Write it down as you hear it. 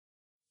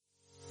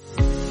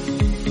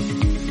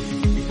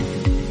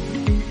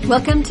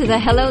Welcome to the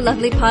Hello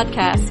Lovely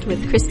podcast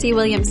with Christy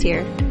Williams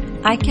here.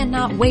 I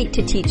cannot wait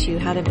to teach you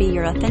how to be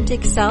your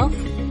authentic self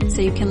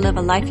so you can live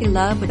a life you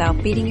love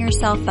without beating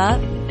yourself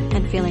up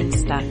and feeling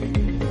stuck.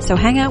 So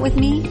hang out with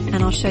me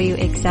and I'll show you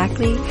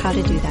exactly how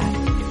to do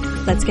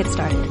that. Let's get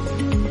started.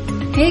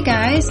 Hey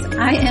guys,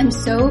 I am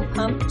so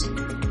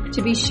pumped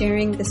to be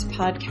sharing this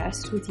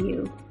podcast with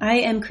you. I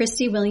am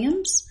Christy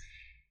Williams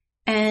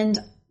and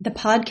the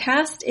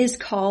podcast is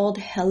called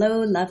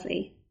Hello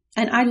Lovely.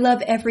 And I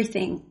love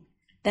everything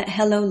that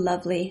Hello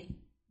Lovely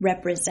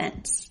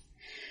represents.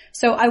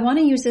 So I want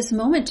to use this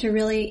moment to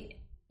really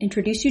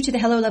introduce you to the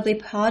Hello Lovely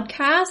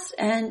podcast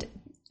and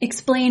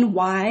explain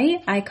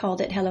why I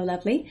called it Hello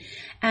Lovely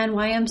and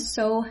why I'm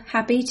so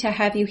happy to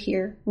have you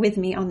here with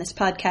me on this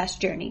podcast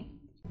journey.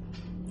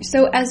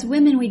 So as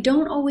women, we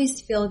don't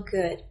always feel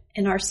good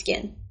in our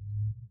skin.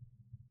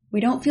 We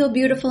don't feel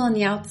beautiful on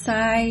the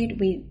outside.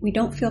 We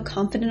don't feel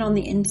confident on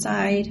the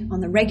inside, on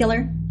the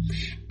regular.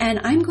 And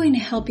I'm going to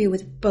help you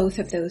with both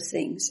of those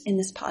things in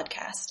this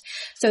podcast.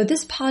 So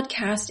this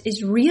podcast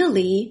is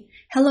really,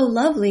 Hello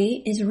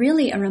Lovely is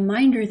really a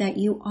reminder that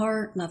you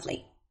are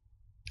lovely.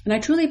 And I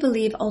truly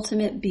believe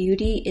ultimate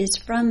beauty is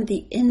from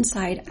the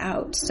inside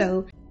out.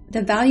 So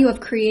the value of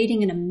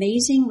creating an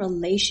amazing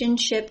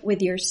relationship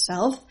with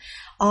yourself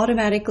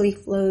automatically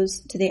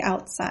flows to the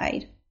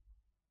outside.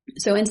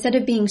 So instead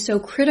of being so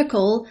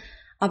critical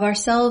of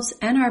ourselves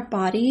and our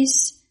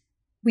bodies,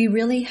 we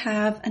really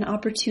have an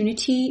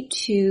opportunity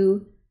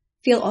to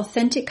feel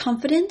authentic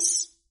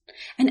confidence.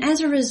 And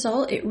as a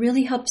result, it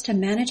really helps to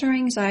manage our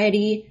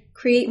anxiety,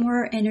 create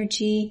more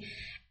energy,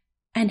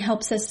 and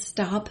helps us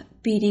stop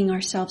beating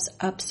ourselves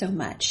up so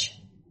much.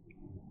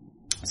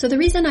 So the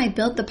reason I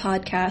built the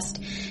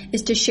podcast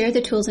is to share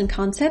the tools and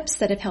concepts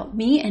that have helped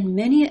me and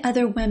many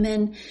other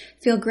women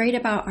feel great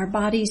about our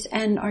bodies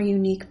and our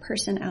unique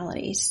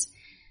personalities.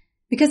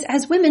 Because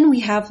as women, we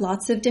have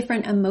lots of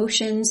different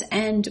emotions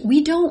and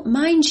we don't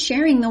mind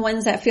sharing the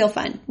ones that feel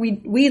fun.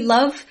 We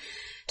love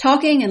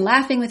talking and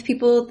laughing with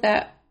people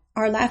that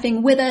are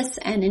laughing with us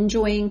and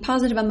enjoying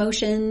positive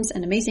emotions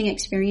and amazing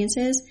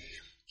experiences.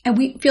 And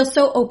we feel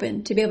so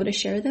open to be able to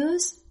share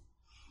those.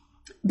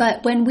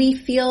 But when we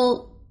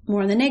feel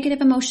more of the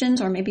negative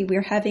emotions, or maybe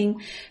we're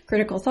having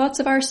critical thoughts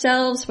of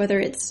ourselves, whether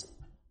it's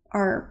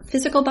our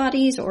physical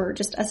bodies or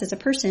just us as a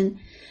person,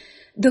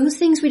 those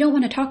things we don't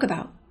want to talk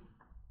about.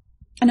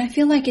 And I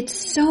feel like it's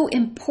so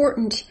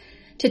important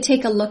to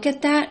take a look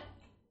at that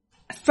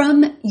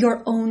from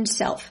your own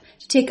self,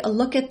 to take a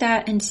look at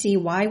that and see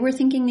why we're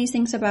thinking these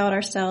things about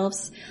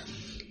ourselves.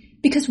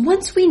 Because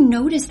once we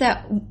notice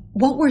that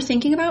what we're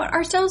thinking about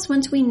ourselves,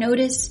 once we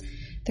notice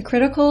the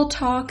critical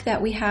talk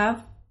that we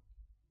have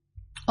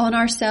on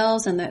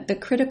ourselves and the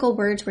critical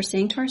words we're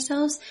saying to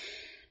ourselves,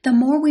 the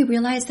more we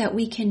realize that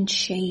we can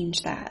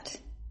change that.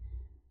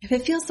 If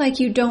it feels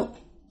like you don't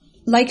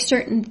like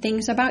certain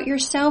things about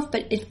yourself,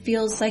 but it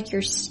feels like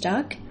you're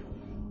stuck,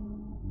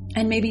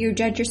 and maybe you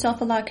judge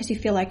yourself a lot because you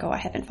feel like, oh, I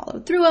haven't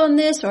followed through on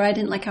this, or I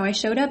didn't like how I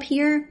showed up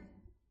here.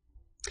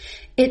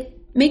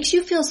 It makes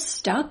you feel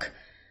stuck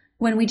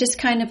when we just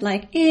kind of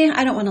like,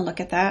 I don't want to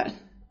look at that.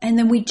 And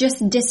then we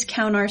just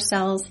discount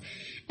ourselves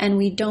and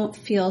we don't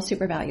feel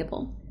super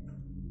valuable.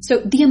 So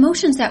the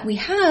emotions that we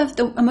have,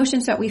 the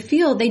emotions that we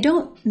feel, they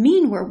don't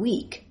mean we're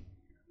weak.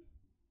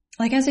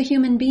 Like as a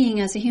human being,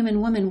 as a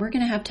human woman, we're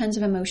going to have tons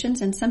of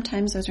emotions, and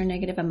sometimes those are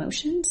negative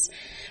emotions.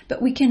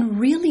 But we can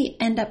really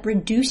end up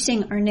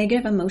reducing our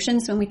negative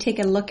emotions when we take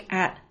a look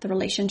at the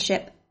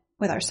relationship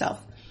with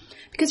ourselves.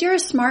 Because you're a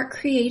smart,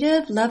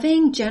 creative,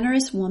 loving,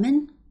 generous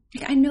woman.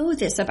 Like, I know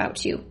this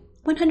about you,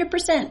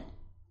 100%.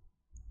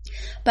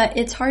 But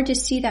it's hard to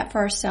see that for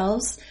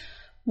ourselves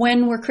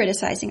when we're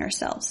criticizing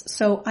ourselves.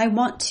 So I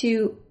want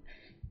to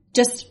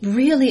just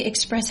really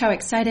express how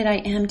excited I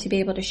am to be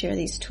able to share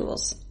these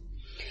tools.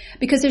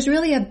 Because there's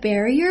really a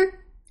barrier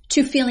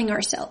to feeling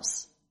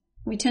ourselves.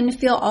 We tend to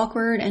feel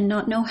awkward and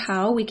not know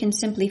how we can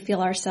simply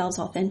feel ourselves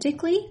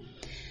authentically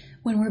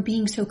when we're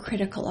being so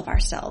critical of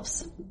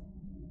ourselves.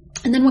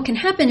 And then what can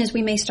happen is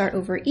we may start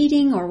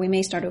overeating, or we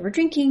may start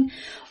overdrinking,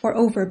 or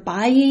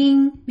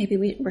overbuying. Maybe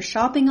we're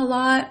shopping a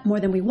lot more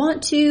than we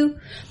want to.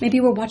 Maybe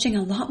we're watching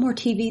a lot more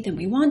TV than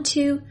we want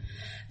to,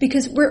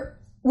 because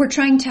we're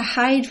trying to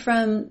hide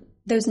from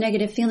those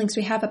negative feelings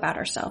we have about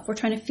ourselves. We're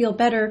trying to feel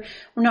better.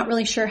 We're not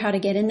really sure how to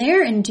get in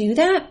there and do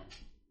that.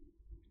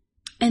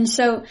 And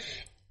so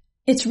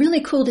it's really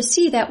cool to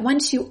see that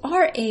once you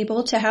are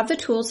able to have the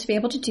tools to be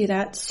able to do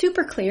that,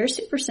 super clear,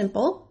 super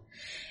simple,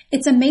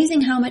 it's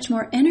amazing how much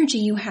more energy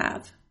you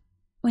have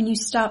when you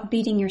stop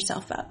beating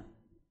yourself up.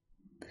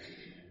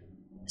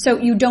 So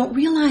you don't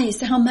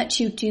realize how much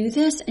you do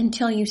this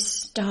until you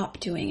stop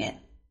doing it.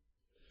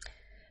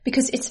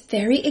 Because it's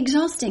very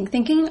exhausting.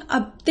 Think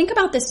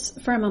about this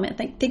for a moment.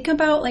 Think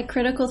about like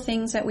critical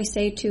things that we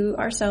say to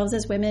ourselves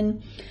as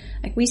women.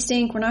 Like, we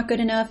stink, we're not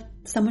good enough,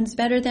 someone's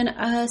better than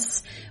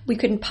us, we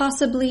couldn't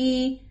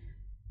possibly,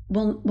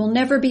 we'll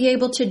never be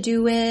able to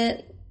do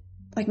it.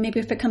 Like maybe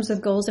if it comes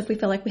with goals, if we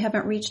feel like we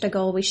haven't reached a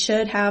goal we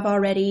should have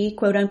already,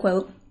 quote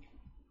unquote,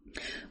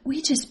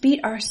 we just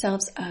beat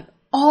ourselves up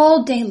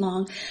all day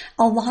long.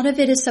 A lot of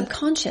it is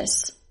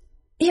subconscious.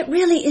 It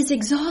really is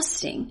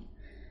exhausting.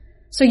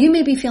 So you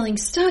may be feeling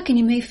stuck and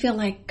you may feel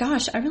like,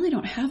 gosh, I really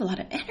don't have a lot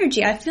of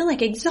energy. I feel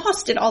like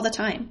exhausted all the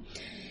time.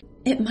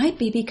 It might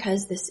be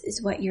because this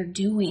is what you're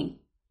doing.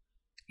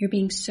 You're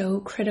being so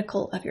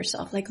critical of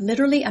yourself. Like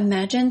literally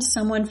imagine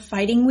someone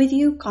fighting with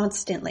you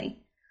constantly,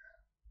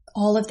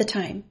 all of the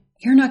time.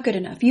 You're not good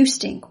enough. You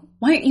stink.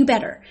 Why aren't you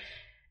better?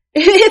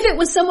 If it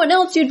was someone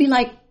else, you'd be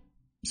like,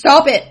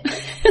 stop it.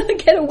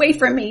 Get away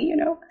from me,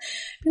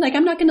 Be like,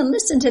 I'm not going to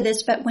listen to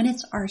this. But when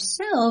it's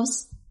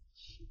ourselves,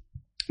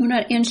 we're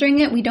not answering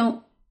it. We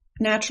don't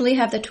naturally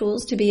have the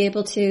tools to be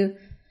able to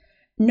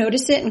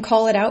notice it and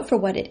call it out for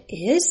what it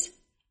is.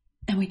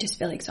 And we just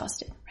feel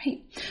exhausted,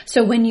 right?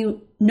 So when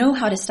you know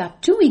how to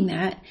stop doing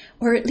that,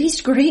 or at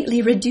least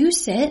greatly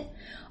reduce it,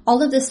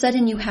 all of a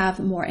sudden you have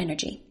more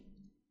energy.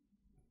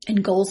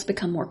 And goals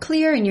become more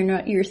clear and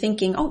you're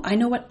thinking, oh, I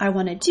know what I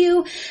want to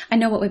do. I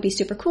know what would be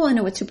super cool. I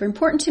know what's super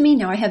important to me.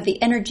 Now I have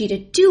the energy to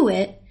do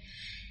it.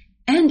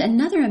 And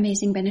another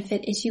amazing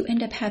benefit is you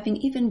end up having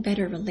even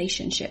better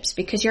relationships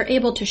because you're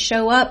able to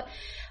show up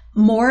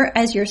more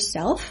as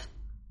yourself.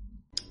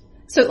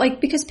 So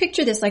because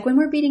picture this, when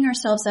we're beating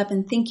ourselves up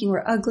and thinking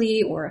we're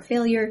ugly or a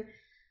failure,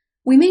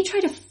 we may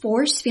try to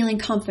force feeling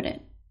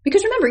confident.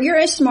 Because remember, you're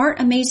a smart,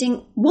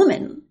 amazing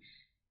woman.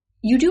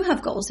 You do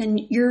have goals and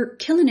you're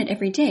killing it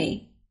every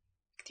day.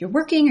 If you're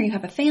working or you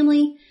have a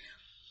family,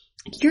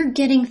 you're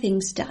getting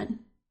things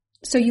done.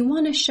 So you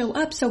want to show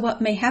up. So what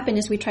may happen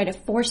is we try to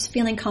force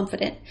feeling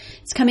confident.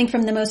 It's coming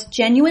from the most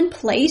genuine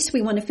place.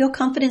 We want to feel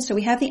confident so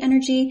we have the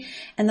energy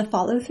and the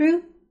follow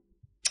through.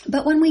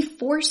 But when we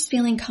force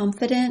feeling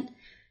confident,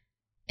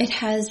 it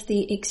has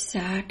the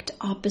exact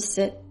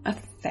opposite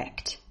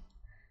effect.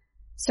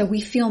 So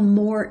we feel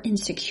more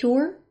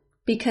insecure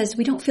because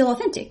we don't feel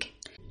authentic.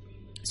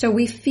 So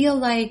we feel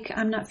like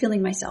I'm not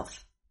feeling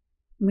myself.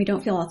 We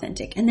don't feel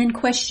authentic. And then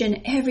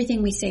question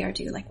everything we say or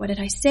do. Like, what did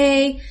I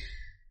say?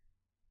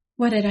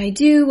 What did I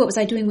do? What was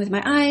I doing with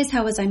my eyes?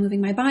 How was I moving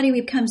my body?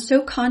 We become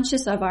so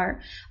conscious of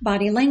our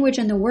body language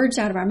and the words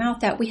out of our mouth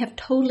that we have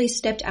totally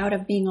stepped out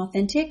of being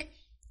authentic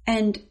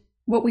and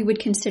what we would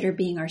consider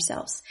being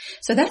ourselves.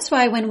 So that's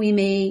why when we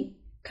may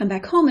come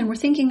back home and we're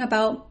thinking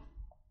about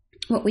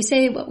what we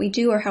say, what we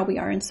do, or how we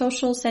are in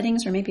social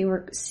settings, or maybe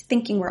we're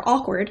thinking we're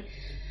awkward,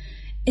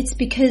 it's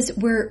because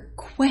we're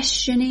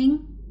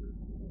questioning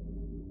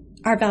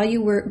our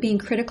value. We're being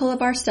critical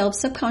of ourselves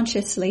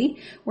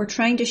subconsciously. We're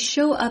trying to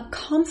show up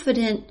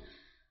confident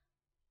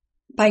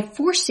by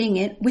forcing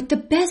it with the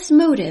best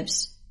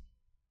motives,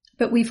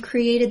 but we've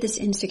created this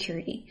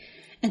insecurity.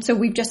 And so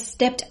we've just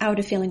stepped out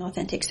of feeling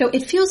authentic. So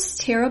it feels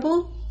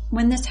terrible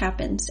when this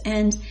happens.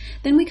 And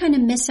then we kind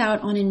of miss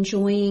out on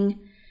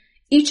enjoying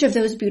each of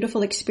those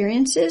beautiful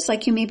experiences.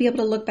 Like you may be able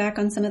to look back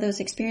on some of those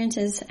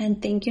experiences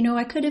and think,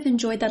 I could have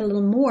enjoyed that a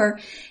little more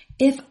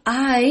if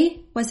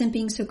I wasn't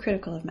being so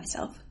critical of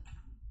myself.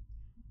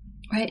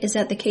 Right? Is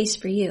that the case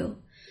for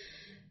you?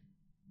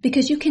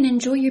 Because you can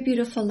enjoy your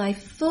beautiful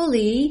life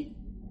fully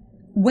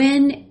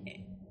when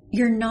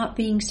you're not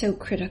being so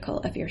critical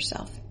of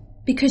yourself.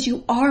 Because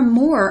you are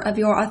more of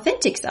your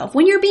authentic self.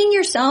 When you're being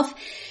yourself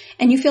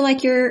and you feel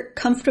like you're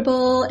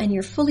comfortable and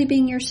you're fully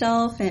being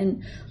yourself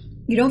and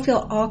you don't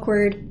feel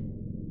awkward,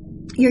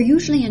 you're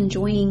usually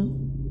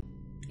enjoying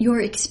your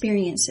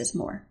experiences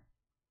more.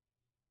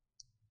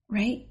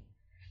 Right?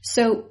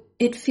 So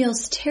it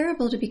feels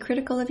terrible to be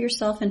critical of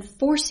yourself and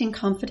forcing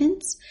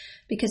confidence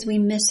because we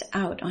miss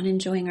out on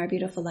enjoying our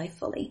beautiful life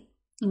fully.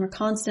 And we're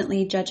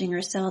constantly judging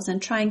ourselves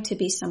and trying to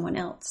be someone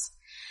else.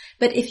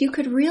 But if you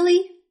could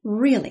really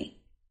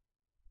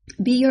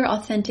be your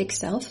authentic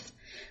self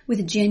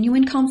with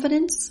genuine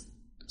confidence,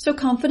 so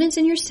confidence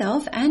in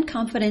yourself and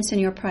confidence in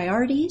your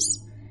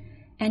priorities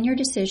and your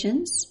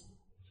decisions,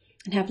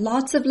 and have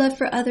lots of love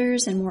for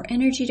others and more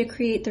energy to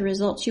create the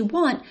results you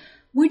want,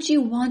 would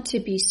you want to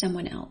be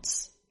someone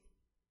else?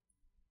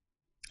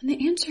 And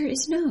the answer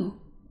is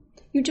no.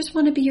 You just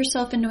want to be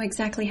yourself and know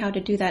exactly how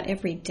to do that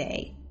every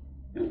day.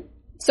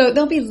 So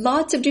there'll be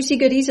lots of juicy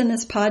goodies in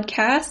this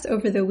podcast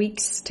over the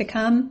weeks to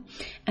come,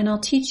 and I'll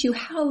teach you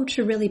how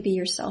to really be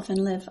yourself and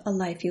live a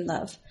life you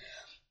love.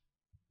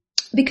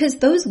 Because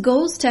those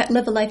goals to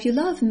live a life you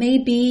love may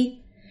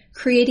be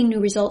creating new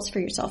results for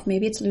yourself.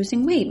 Maybe it's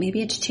losing weight.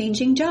 Maybe it's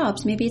changing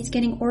jobs. Maybe it's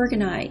getting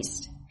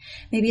organized.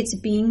 Maybe it's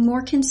being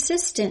more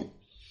consistent.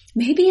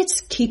 Maybe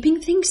it's keeping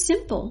things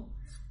simple.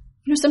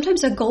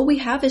 Sometimes a goal we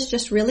have is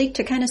just really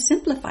to kind of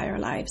simplify our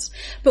lives.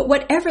 But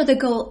whatever the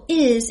goal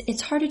is,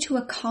 it's harder to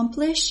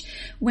accomplish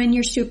when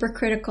you're super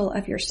critical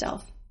of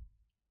yourself.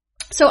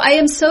 So I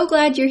am so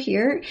glad you're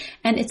here,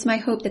 and it's my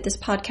hope that this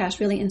podcast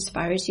really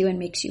inspires you and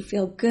makes you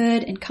feel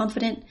good and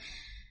confident.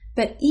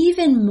 But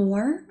even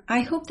more, I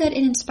hope that it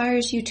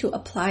inspires you to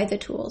apply the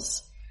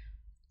tools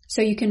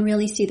so you can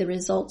really see the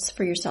results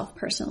for yourself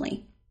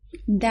personally.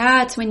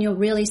 That's when you'll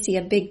really see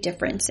a big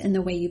difference in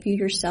the way you view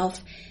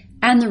yourself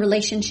and the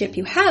relationship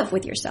you have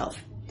with yourself.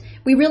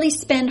 We really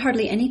spend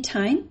hardly any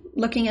time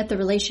looking at the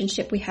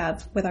relationship we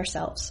have with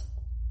ourselves.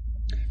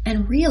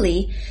 And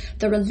really,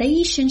 the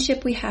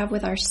relationship we have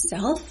with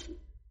ourselves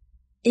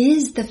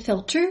is the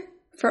filter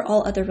for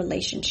all other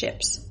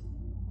relationships.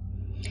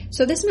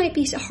 So this might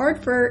be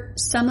hard for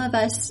some of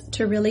us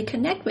to really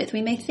connect with.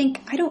 We may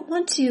think, I don't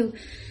want to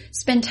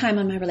spend time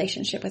on my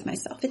relationship with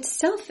myself. It's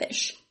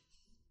selfish.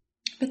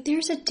 But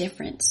there's a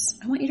difference.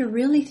 I want you to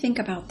really think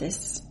about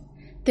this.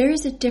 There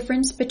is a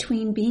difference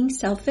between being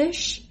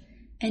selfish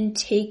and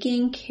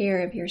taking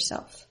care of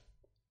yourself.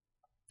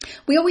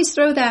 We always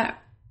throw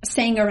that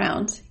saying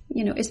around,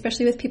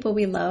 especially with people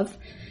we love,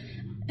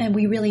 and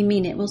we really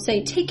mean it. We'll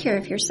say, take care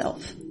of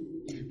yourself.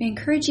 We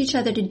encourage each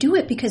other to do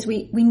it because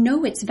we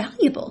know it's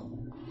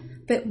valuable.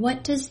 But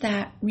what does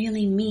that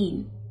really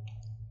mean?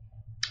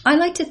 I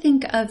like to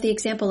think of the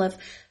example of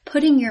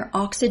putting your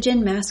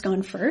oxygen mask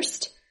on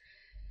first.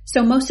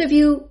 So most of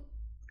you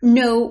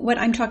know what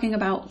I'm talking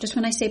about just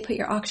when I say put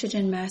your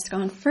oxygen mask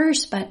on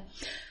first, but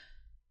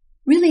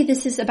really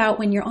this is about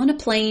when you're on a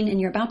plane and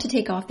you're about to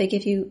take off, they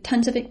give you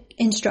tons of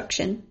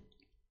instruction.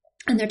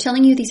 And they're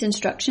telling you these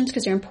instructions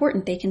because they're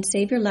important. They can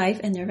save your life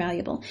and they're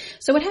valuable.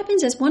 So what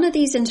happens is one of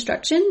these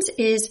instructions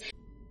is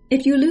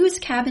if you lose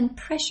cabin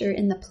pressure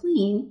in the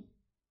plane,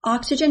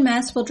 oxygen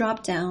mask will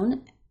drop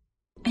down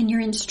and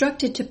you're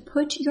instructed to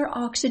put your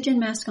oxygen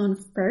mask on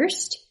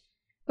first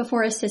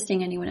before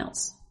assisting anyone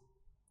else.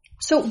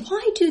 So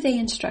why do they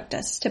instruct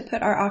us to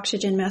put our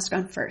oxygen mask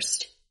on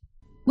first?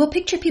 Well,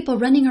 picture people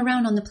running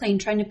around on the plane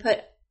trying to put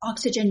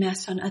oxygen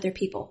masks on other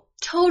people.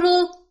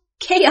 Total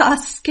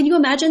chaos. Can you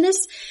imagine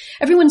this?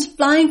 Everyone's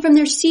flying from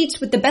their seats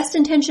with the best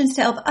intentions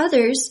to help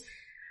others,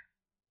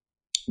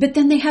 but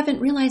then they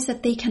haven't realized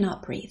that they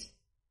cannot breathe.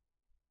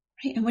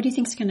 Right? And what do you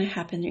think is going to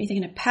happen? They're either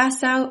going to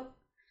pass out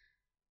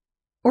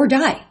or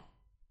die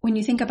when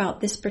you think about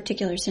this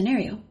particular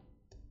scenario.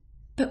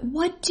 But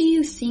what do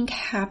you think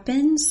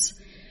happens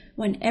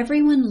when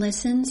everyone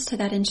listens to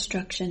that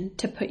instruction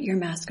to put your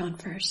mask on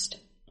first?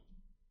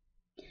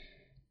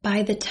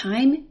 By the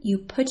time you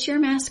put your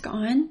mask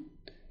on,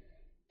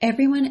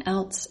 everyone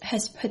else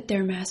has put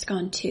their mask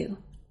on too.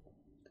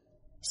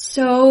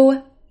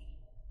 So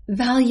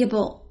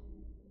valuable.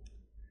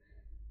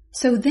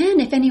 So then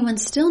if anyone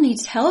still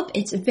needs help,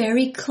 it's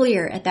very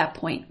clear at that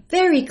point.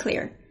 Very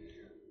clear.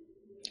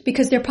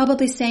 Because they're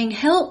probably saying,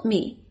 help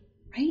me,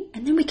 right?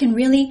 And then we can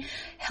really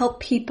help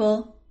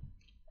people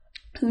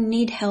who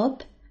need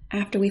help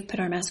after we've put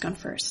our mask on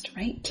first,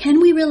 right?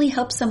 Can we really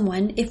help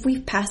someone if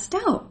we've passed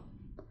out?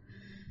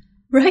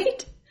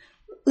 Right?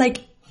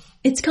 Like,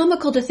 it's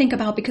comical to think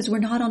about because we're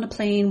not on a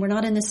plane, we're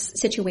not in this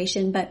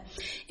situation, but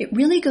it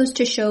really goes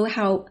to show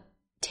how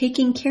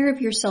taking care of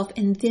yourself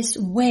in this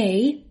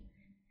way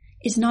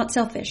is not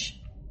selfish.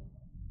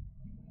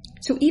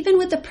 So even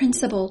with the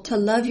principle to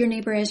love your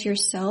neighbor as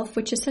yourself,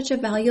 which is such a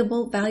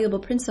valuable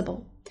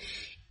principle,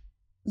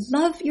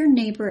 love your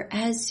neighbor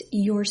as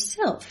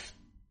yourself.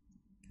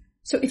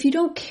 So if you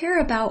don't care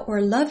about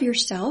or love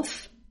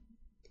yourself,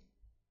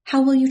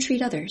 how will you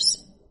treat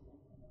others?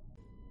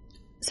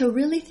 So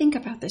really think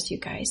about this, you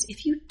guys.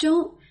 If you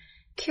don't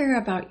care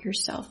about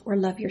yourself or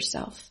love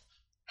yourself,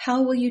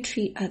 how will you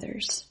treat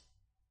others?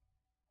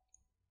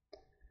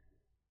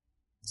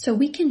 So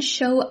we can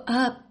show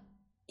up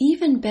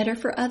even better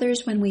for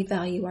others when we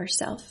value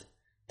ourselves.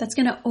 That's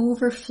going to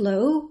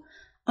overflow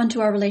onto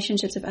our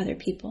relationships with other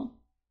people.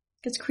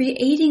 Because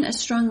creating a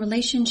strong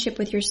relationship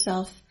with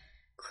yourself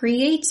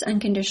creates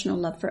unconditional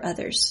love for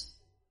others.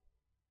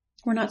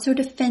 We're not so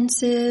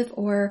defensive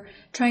or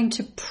trying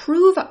to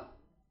prove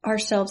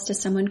ourselves to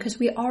someone because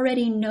we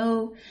already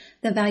know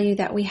the value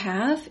that we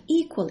have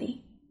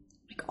equally.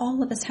 Like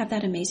all of us have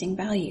that amazing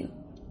value.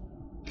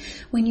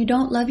 When you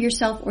don't love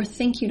yourself or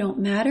think you don't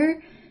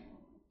matter,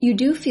 you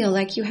do feel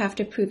like you have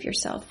to prove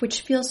yourself,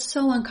 which feels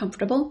so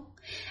uncomfortable.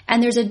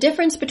 And there's a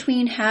difference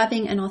between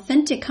having an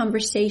authentic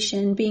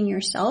conversation, being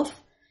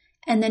yourself,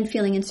 and then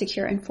feeling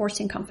insecure and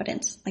forcing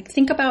confidence. Like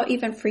think about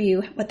even for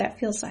you what that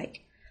feels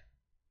like.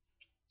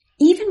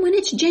 Even when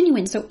it's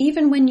genuine, so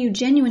even when you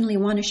genuinely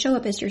want to show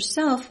up as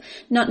yourself,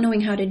 not knowing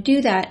how to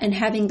do that and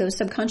having those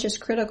subconscious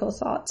critical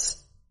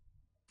thoughts,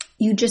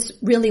 you just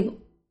really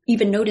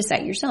even notice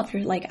that yourself.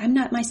 You're like, I'm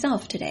not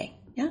myself today.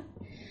 Yeah.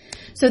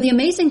 So the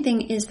amazing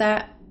thing is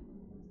that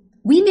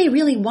we may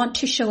really want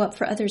to show up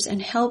for others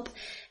and help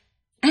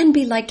and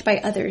be liked by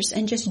others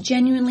and just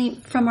genuinely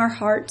from our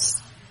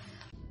hearts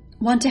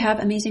want to have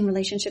amazing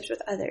relationships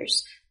with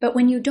others. But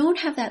when you don't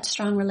have that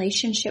strong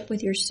relationship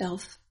with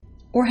yourself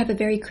or have a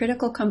very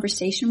critical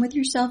conversation with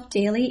yourself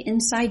daily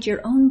inside your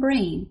own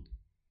brain,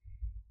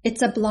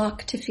 it's a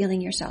block to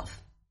feeling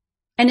yourself.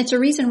 And it's a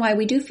reason why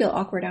we do feel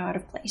awkward or out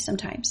of place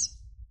sometimes.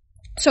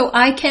 So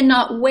I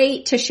cannot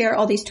wait to share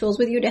all these tools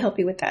with you to help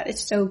you with that.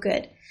 It's so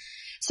good.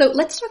 So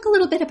let's talk a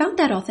little bit about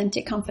that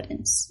authentic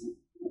confidence.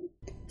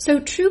 So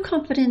true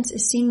confidence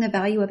is seeing the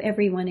value of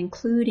everyone,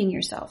 including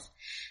yourself,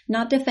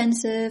 not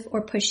defensive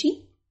or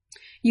pushy.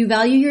 You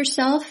value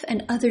yourself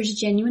and others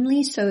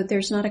genuinely, so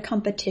there's not a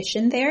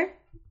competition there.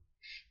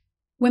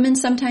 Women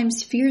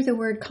sometimes fear the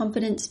word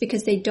confidence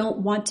because they don't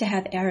want to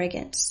have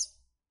arrogance.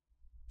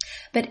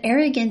 But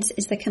arrogance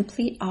is the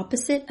complete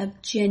opposite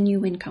of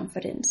genuine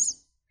confidence.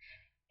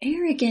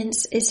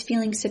 Arrogance is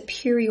feeling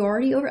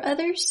superiority over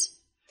others.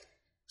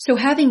 So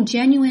having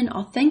genuine,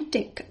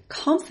 authentic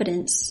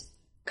confidence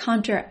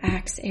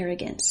counteracts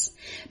arrogance,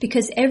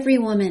 because every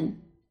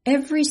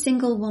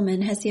single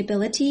woman has the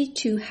ability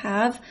to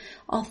have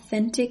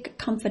authentic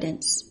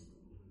confidence.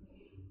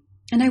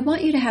 And I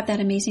want you to have that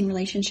amazing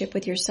relationship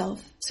with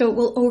yourself, so it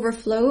will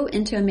overflow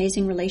into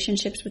amazing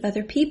relationships with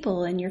other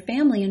people and your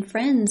family and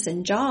friends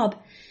and job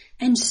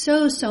and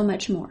so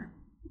much more.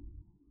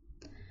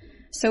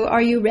 So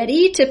are you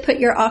ready to put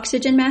your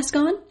oxygen mask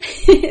on?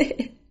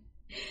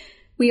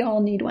 We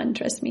all need one,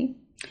 trust me.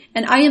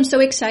 And I am so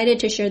excited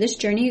to share this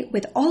journey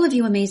with all of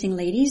you amazing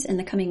ladies in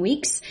the coming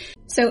weeks.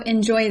 So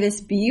enjoy this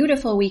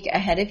beautiful week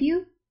ahead of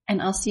you, and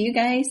I'll see you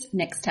guys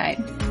next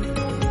time.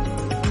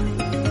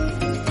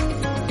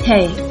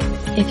 Hey,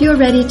 if you're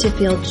ready to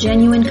feel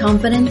genuine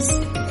confidence,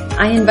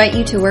 I invite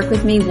you to work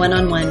with me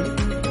one-on-one.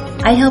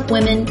 I help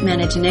women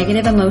manage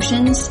negative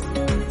emotions,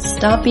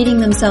 stop beating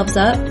themselves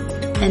up,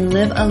 and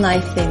live a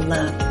life they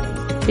love.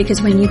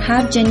 Because when you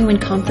have genuine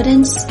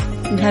confidence,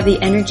 you have the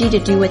energy to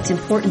do what's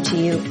important to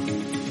you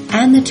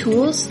and the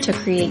tools to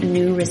create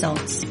new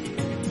results.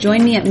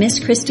 Join me at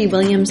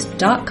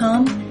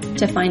MissChristyWilliams.com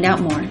to find out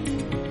more.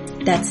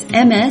 That's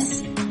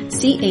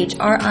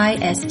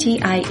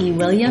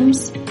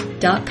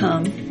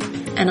MissChristyWilliams.com,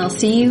 and I'll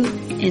see you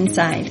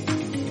inside.